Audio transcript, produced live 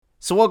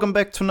So welcome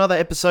back to another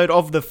episode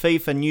of the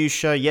FIFA News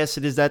Show. Yes,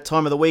 it is that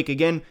time of the week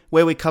again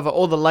where we cover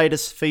all the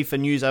latest FIFA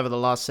news over the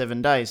last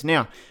 7 days.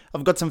 Now,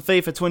 I've got some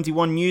FIFA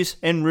 21 news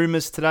and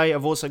rumours today.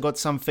 I've also got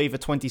some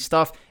FIFA 20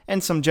 stuff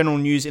and some general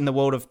news in the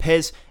world of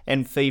PES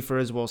and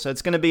FIFA as well. So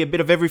it's going to be a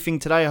bit of everything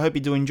today. I hope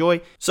you do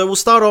enjoy. So we'll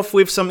start off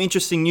with some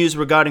interesting news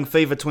regarding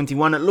FIFA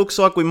 21. It looks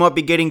like we might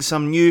be getting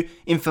some new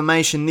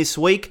information this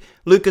week.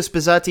 Lucas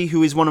Pizzati,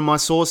 who is one of my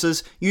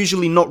sources,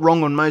 usually not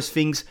wrong on most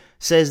things,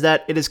 says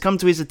that it has come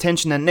to his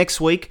attention that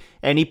next week,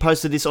 and he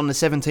posted this on the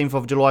 17th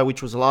of July,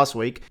 which was last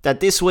week,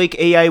 that this week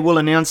EA will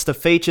announce the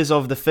features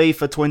of the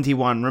FIFA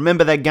 21.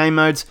 Remember that game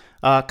modes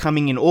are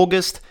coming in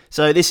August,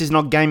 so this is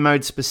not game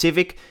mode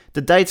specific.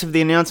 The dates of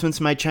the announcements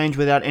may change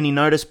without any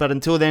notice, but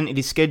until then it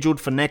is scheduled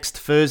for next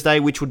Thursday,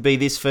 which would be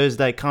this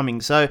Thursday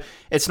coming. So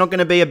it's not going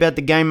to be about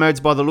the game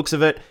modes by the looks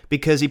of it,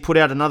 because he put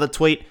out another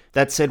tweet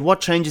that said, "What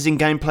changes in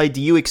gameplay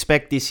do you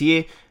expect this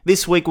year?"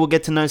 This week we'll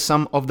get to know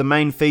some of the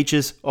main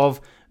features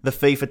of the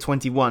FIFA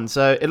 21.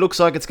 So it looks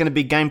like it's going to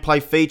be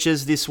gameplay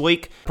features this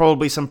week.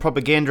 Probably some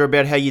propaganda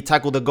about how you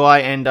tackle the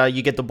guy and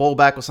you get the ball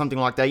back or something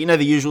like that. You know,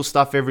 the usual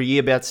stuff every year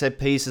about set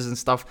pieces and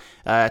stuff,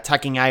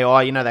 attacking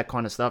AI, you know, that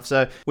kind of stuff.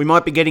 So we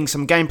might be getting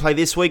some gameplay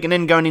this week, and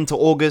then going into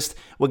August,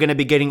 we're going to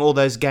be getting all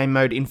those game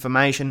mode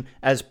information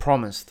as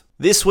promised.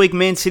 This week,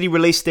 Man City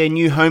released their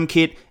new home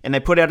kit, and they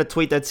put out a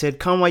tweet that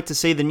said, "Can't wait to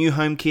see the new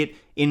home kit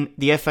in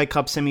the FA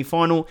Cup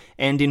semi-final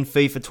and in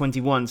FIFA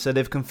 21. So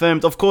they've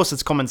confirmed, of course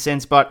it's common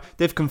sense, but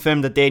they've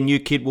confirmed that their new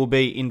kit will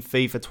be in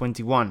FIFA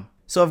 21.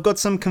 So I've got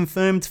some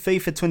confirmed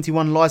FIFA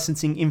 21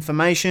 licensing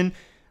information.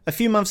 A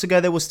few months ago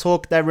there was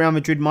talk that Real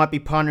Madrid might be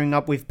partnering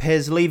up with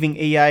PES, leaving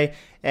EA,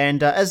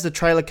 and as the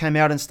trailer came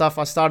out and stuff,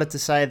 I started to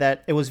say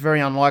that it was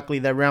very unlikely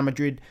that Real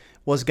Madrid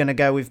was going to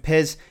go with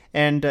PES,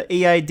 and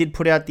EA did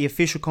put out the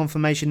official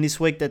confirmation this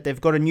week that they've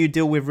got a new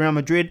deal with Real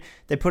Madrid.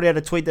 They put out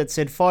a tweet that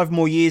said 5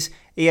 more years,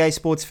 EA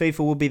Sports FIFA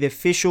will be the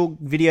official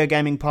video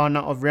gaming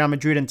partner of Real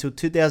Madrid until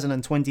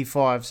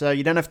 2025. So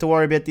you don't have to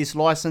worry about this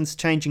license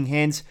changing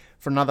hands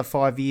for another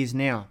 5 years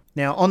now.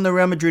 Now, on the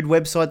Real Madrid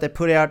website, they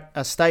put out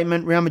a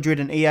statement. Real Madrid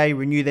and EA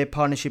renew their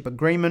partnership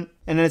agreement,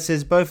 and then it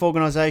says both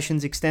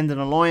organizations extend an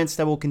alliance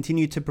that will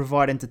continue to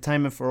provide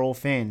entertainment for all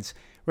fans.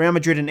 Real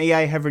Madrid and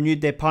EA have renewed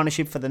their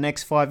partnership for the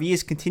next 5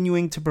 years,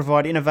 continuing to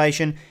provide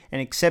innovation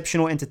and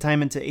exceptional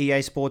entertainment to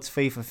EA Sports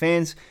FIFA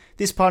fans.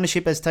 This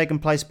partnership has taken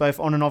place both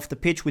on and off the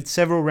pitch, with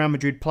several Real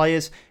Madrid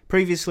players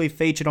previously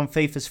featured on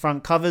FIFA's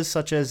front covers,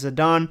 such as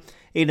Zidane,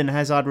 Eden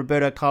Hazard,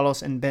 Roberto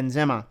Carlos and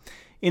Benzema.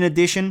 In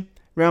addition,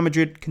 Real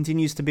Madrid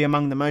continues to be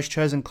among the most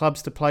chosen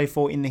clubs to play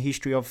for in the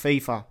history of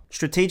FIFA.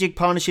 Strategic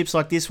partnerships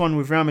like this one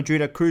with Real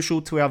Madrid are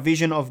crucial to our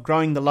vision of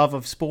growing the love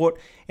of sport,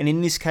 and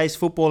in this case,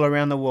 football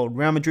around the world.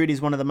 Real Madrid is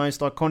one of the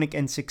most iconic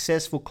and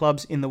successful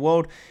clubs in the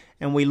world,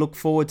 and we look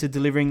forward to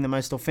delivering the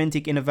most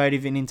authentic,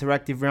 innovative and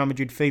interactive Real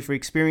Madrid FIFA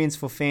experience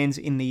for fans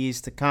in the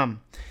years to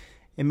come.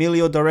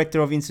 Emilio,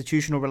 Director of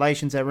Institutional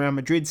Relations at Real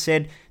Madrid,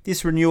 said,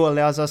 "This renewal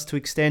allows us to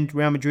extend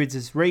Real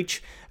Madrid's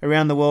reach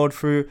around the world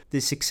through the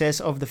success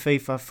of the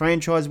FIFA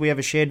franchise. We have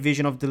a shared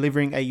vision of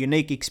delivering a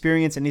unique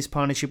experience, and this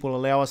partnership will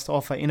allow us to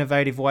offer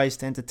innovative ways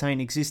to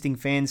entertain existing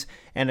fans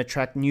and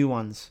attract new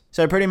ones."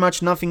 So pretty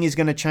much nothing is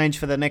going to change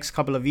for the next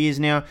couple of years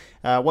now.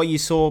 What you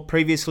saw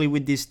previously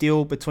with this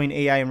deal between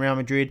EA and Real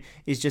Madrid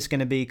is just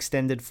going to be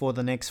extended for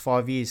the next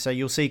 5 years. So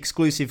you'll see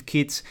exclusive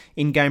kits,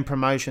 in-game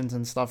promotions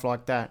and stuff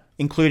like that,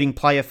 including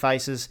player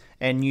faces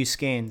and new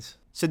scans.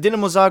 So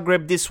Dinamo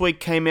Zagreb this week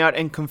came out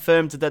and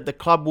confirmed that the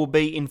club will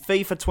be in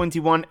FIFA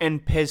 21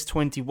 and PES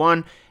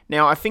 21.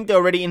 Now, I think they're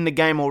already in the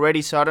game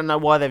already, so I don't know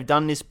why they've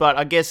done this, but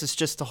I guess it's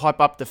just to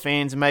hype up the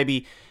fans,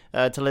 maybe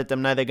to let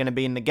them know they're going to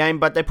be in the game.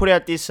 But they put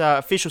out this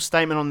official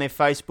statement on their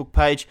Facebook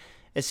page.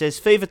 It says,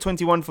 "FIFA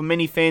 21 for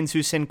many fans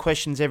who send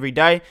questions every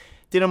day.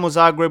 Dinamo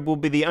Zagreb will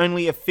be the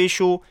only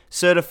official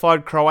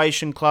certified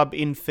Croatian club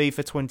in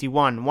FIFA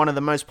 21, one of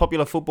the most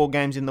popular football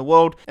games in the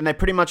world," and they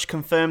pretty much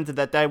confirmed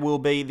that they will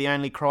be the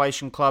only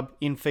Croatian club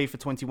in FIFA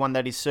 21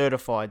 that is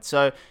certified.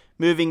 So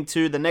moving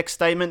to the next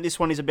statement, this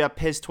one is about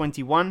PES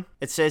 21.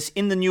 It says,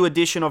 "In the new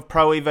edition of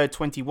Pro Evo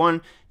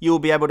 21, you will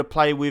be able to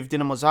play with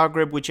Dinamo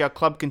Zagreb, which our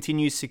club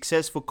continues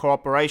successful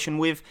cooperation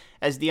with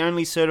as the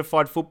only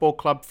certified football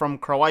club from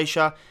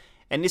Croatia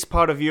and this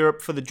part of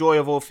Europe for the joy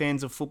of all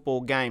fans of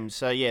football games."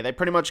 So yeah, they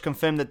pretty much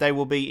confirmed that they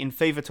will be in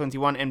FIFA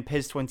 21 and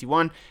PES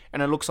 21,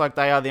 and it looks like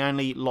they are the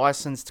only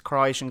licensed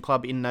Croatian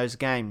club in those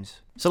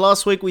games. So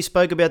last week we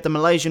spoke about the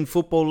Malaysian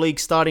Football League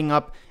starting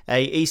up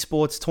a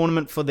esports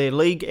tournament for their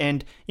league,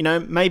 and you know,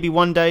 maybe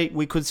one day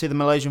we could see the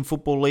Malaysian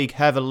Football League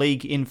have a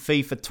league in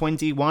FIFA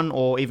 21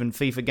 or even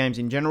FIFA games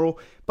in general,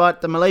 but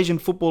the Malaysian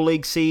Football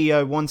League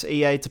CEO wants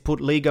EA to put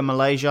Liga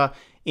Malaysia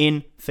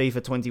in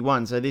FIFA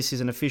 21. So this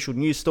is an official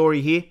news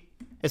story here.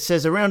 It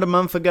says, around a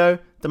month ago,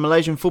 the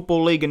Malaysian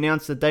Football League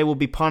announced that they will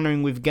be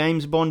partnering with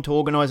GamesBond to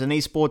organise an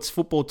esports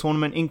football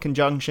tournament in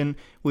conjunction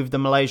with the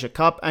Malaysia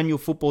Cup annual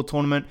football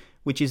tournament,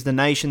 which is the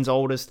nation's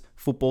oldest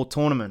football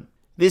tournament.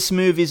 This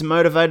move is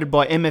motivated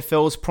by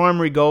MFL's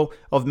primary goal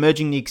of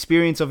merging the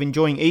experience of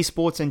enjoying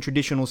esports and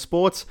traditional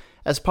sports.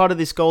 As part of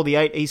this goal, the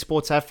 8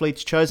 esports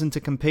athletes chosen to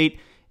compete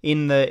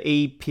in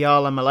the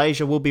Piala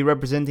Malaysia will be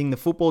representing the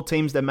football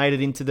teams that made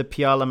it into the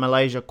Piala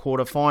Malaysia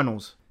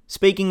quarterfinals.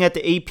 Speaking at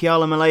the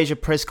Piala Malaysia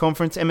press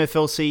conference,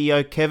 MFL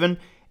CEO Kevin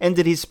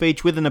ended his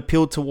speech with an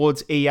appeal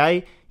towards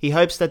EA. He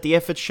hopes that the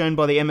efforts shown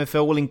by the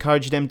MFL will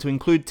encourage them to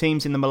include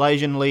teams in the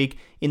Malaysian League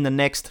in the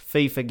next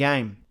FIFA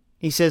game.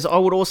 He says, I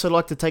would also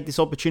like to take this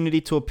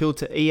opportunity to appeal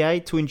to EA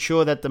to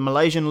ensure that the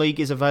Malaysian League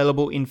is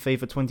available in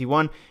FIFA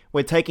 21.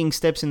 We're taking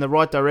steps in the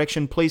right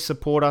direction. Please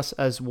support us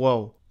as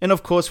well. And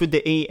of course, with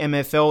the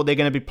EMFL, they're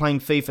going to be playing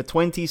FIFA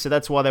 20, so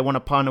that's why they want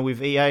to partner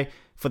with EA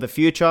for the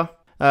future.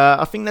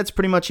 I think that's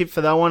pretty much it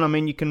for that one. I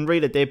mean, you can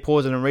read it there,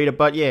 pause it and read it.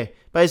 But yeah,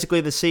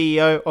 basically the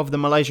CEO of the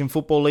Malaysian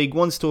Football League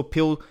wants to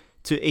appeal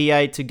to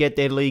EA to get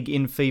their league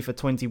in FIFA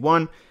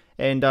 21.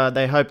 And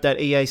they hope that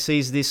EA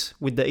sees this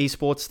with the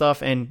esports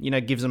stuff and,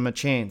 gives them a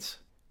chance.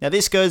 Now,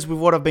 this goes with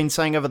what I've been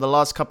saying over the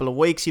last couple of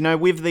weeks.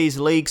 With these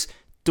leagues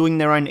doing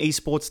their own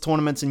esports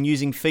tournaments and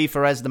using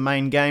FIFA as the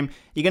main game,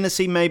 you're going to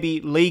see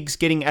maybe leagues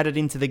getting added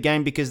into the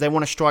game because they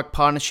want to strike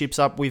partnerships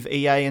up with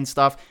EA and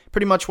stuff.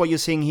 Pretty much what you're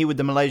seeing here with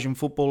the Malaysian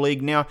Football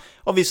League. Now,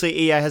 obviously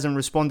EA hasn't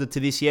responded to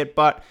this yet,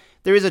 but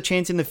there is a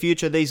chance in the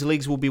future these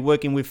leagues will be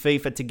working with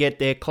FIFA to get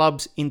their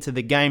clubs into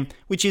the game,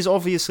 which is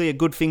obviously a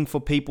good thing for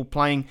people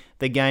playing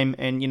the game,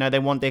 and they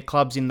want their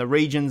clubs in the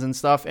regions and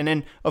stuff. And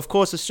then, of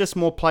course, it's just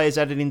more players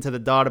added into the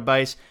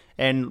database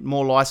and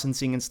more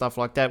licensing and stuff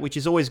like that, which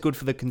is always good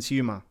for the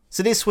consumer.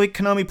 So this week,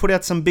 Konami put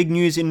out some big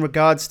news in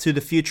regards to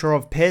the future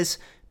of PES.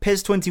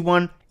 PES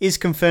 21 is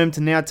confirmed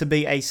now to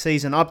be a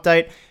season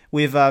update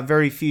with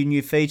very few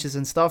new features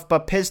and stuff,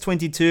 but PES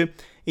 22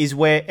 is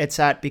where it's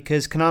at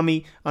because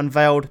Konami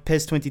unveiled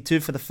PES 22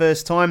 for the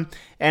first time,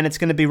 and it's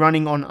going to be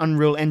running on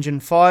Unreal Engine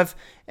 5,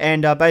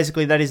 and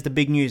basically that is the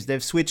big news.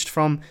 They've switched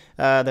from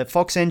the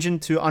Fox engine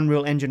to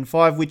Unreal Engine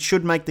 5, which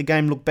should make the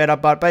game look better,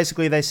 but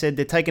basically they said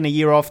they're taking a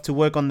year off to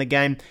work on the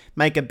game,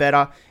 make it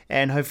better,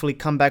 and hopefully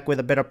come back with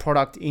a better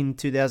product in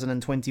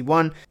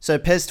 2021. So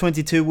PES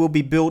 22 will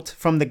be built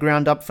from the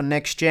ground up for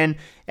next gen,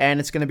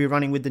 and it's going to be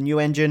running with the new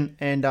engine,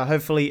 and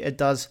hopefully it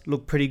does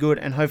look pretty good,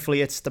 and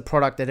hopefully it's the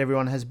product that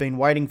everyone has been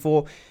waiting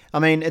for. I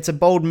mean, it's a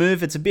bold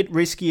move. It's a bit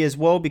risky as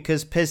well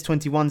because PES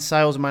 21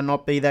 sales might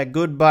not be that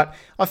good, but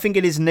I think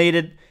it is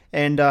needed,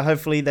 and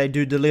hopefully they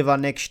do deliver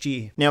next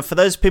year. Now, for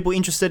those people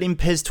interested in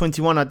PES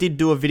 21, I did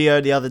do a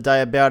video the other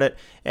day about it,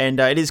 and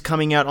it is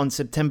coming out on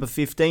September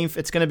 15th.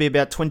 It's going to be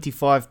about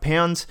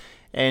 £25,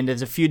 and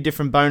there's a few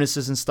different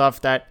bonuses and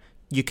stuff that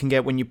you can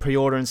get when you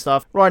pre-order and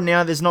stuff. Right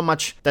now, there's not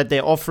much that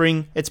they're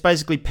offering. It's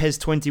basically PES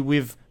 20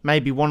 with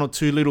maybe one or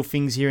two little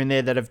things here and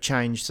there that have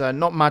changed. So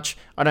not much.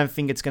 I don't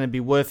think it's going to be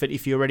worth it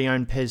if you already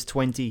own PES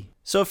 20.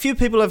 So a few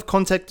people have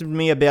contacted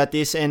me about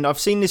this, and I've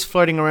seen this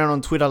floating around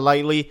on Twitter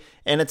lately,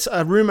 and it's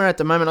a rumor at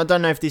the moment. I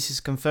don't know if this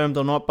is confirmed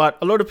or not, but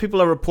a lot of people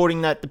are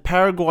reporting that the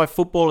Paraguay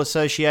Football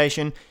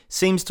Association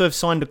seems to have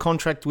signed a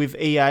contract with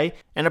EA,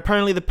 and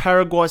apparently the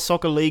Paraguay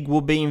Soccer League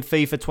will be in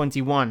FIFA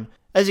 21.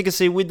 As you can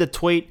see with the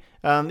tweet,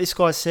 this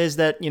guy says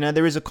that,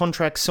 there is a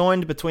contract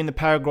signed between the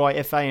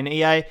Paraguay FA and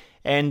EA,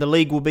 and the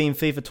league will be in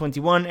FIFA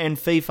 21, and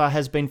FIFA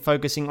has been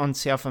focusing on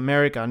South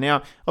America.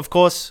 Now, of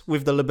course,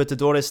 with the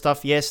Libertadores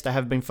stuff, yes, they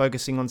have been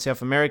focusing on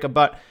South America,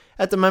 but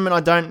at the moment,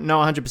 I don't know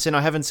 100%.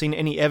 I haven't seen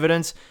any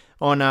evidence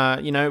on,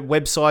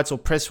 websites or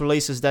press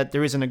releases that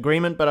there is an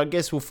agreement, but I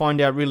guess we'll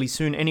find out really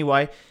soon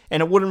anyway,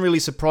 and it wouldn't really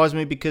surprise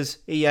me because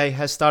EA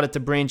has started to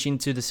branch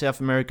into the South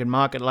American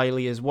market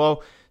lately as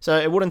well, so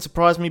it wouldn't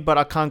surprise me, but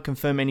I can't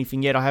confirm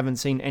anything yet. I haven't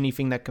seen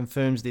anything that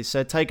confirms this,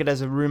 so take it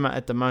as a rumor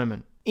at the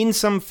moment. In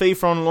some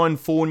FIFA Online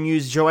 4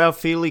 news, Joao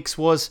Felix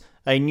was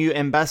a new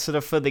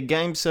ambassador for the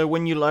game. So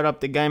when you load up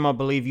the game, I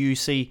believe you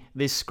see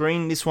this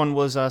screen. This one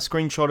was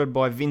screenshotted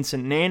by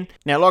Vincent Nan.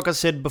 Now, like I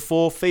said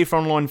before, FIFA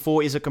Online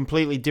 4 is a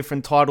completely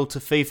different title to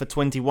FIFA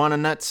 21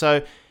 and that.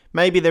 So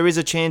maybe there is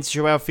a chance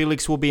Joao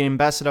Felix will be an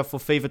ambassador for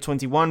FIFA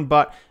 21,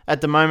 but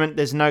at the moment,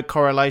 there's no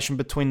correlation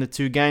between the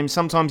two games.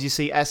 Sometimes you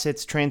see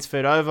assets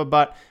transferred over,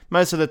 but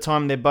most of the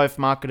time, they're both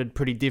marketed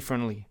pretty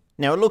differently.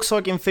 Now, it looks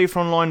like in FIFA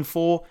Online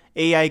 4,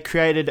 EA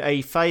created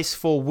a face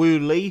for Wu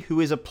Lee, who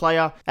is a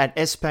player at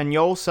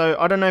Espanyol. So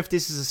I don't know if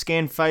this is a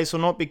scanned face or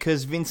not,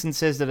 because Vincent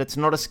says that it's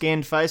not a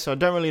scanned face. So I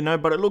don't really know,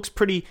 but it looks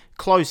pretty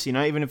close,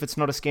 even if it's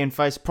not a scanned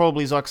face.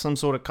 Probably is like some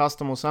sort of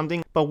custom or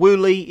something. But Wu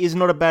Lee is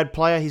not a bad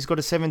player. He's got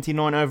a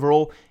 79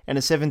 overall and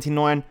a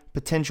 79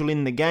 potential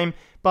in the game.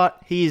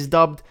 But he is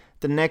dubbed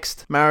the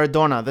next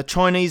Maradona, the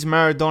Chinese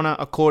Maradona,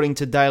 according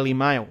to Daily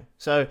Mail.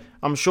 So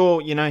I'm sure,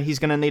 he's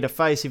going to need a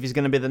face if he's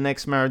going to be the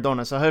next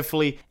Maradona. So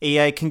hopefully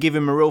EA can give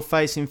him a real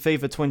face in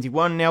FIFA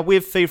 21. Now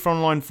with FIFA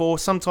Online 4,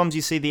 sometimes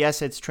you see the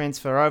assets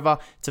transfer over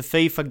to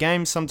FIFA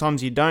games,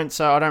 sometimes you don't.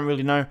 So I don't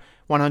really know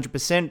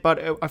 100%, but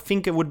I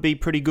think it would be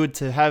pretty good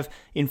to have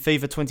in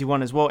FIFA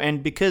 21 as well.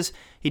 And because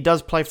he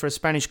does play for a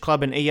Spanish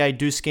club and EA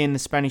do scan the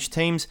Spanish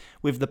teams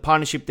with the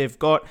partnership they've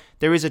got,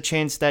 there is a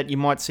chance that you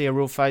might see a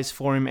real face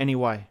for him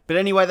anyway. But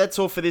anyway, that's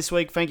all for this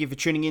week. Thank you for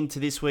tuning in to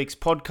this week's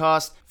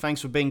podcast.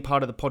 Thanks for being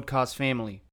part of the podcast family.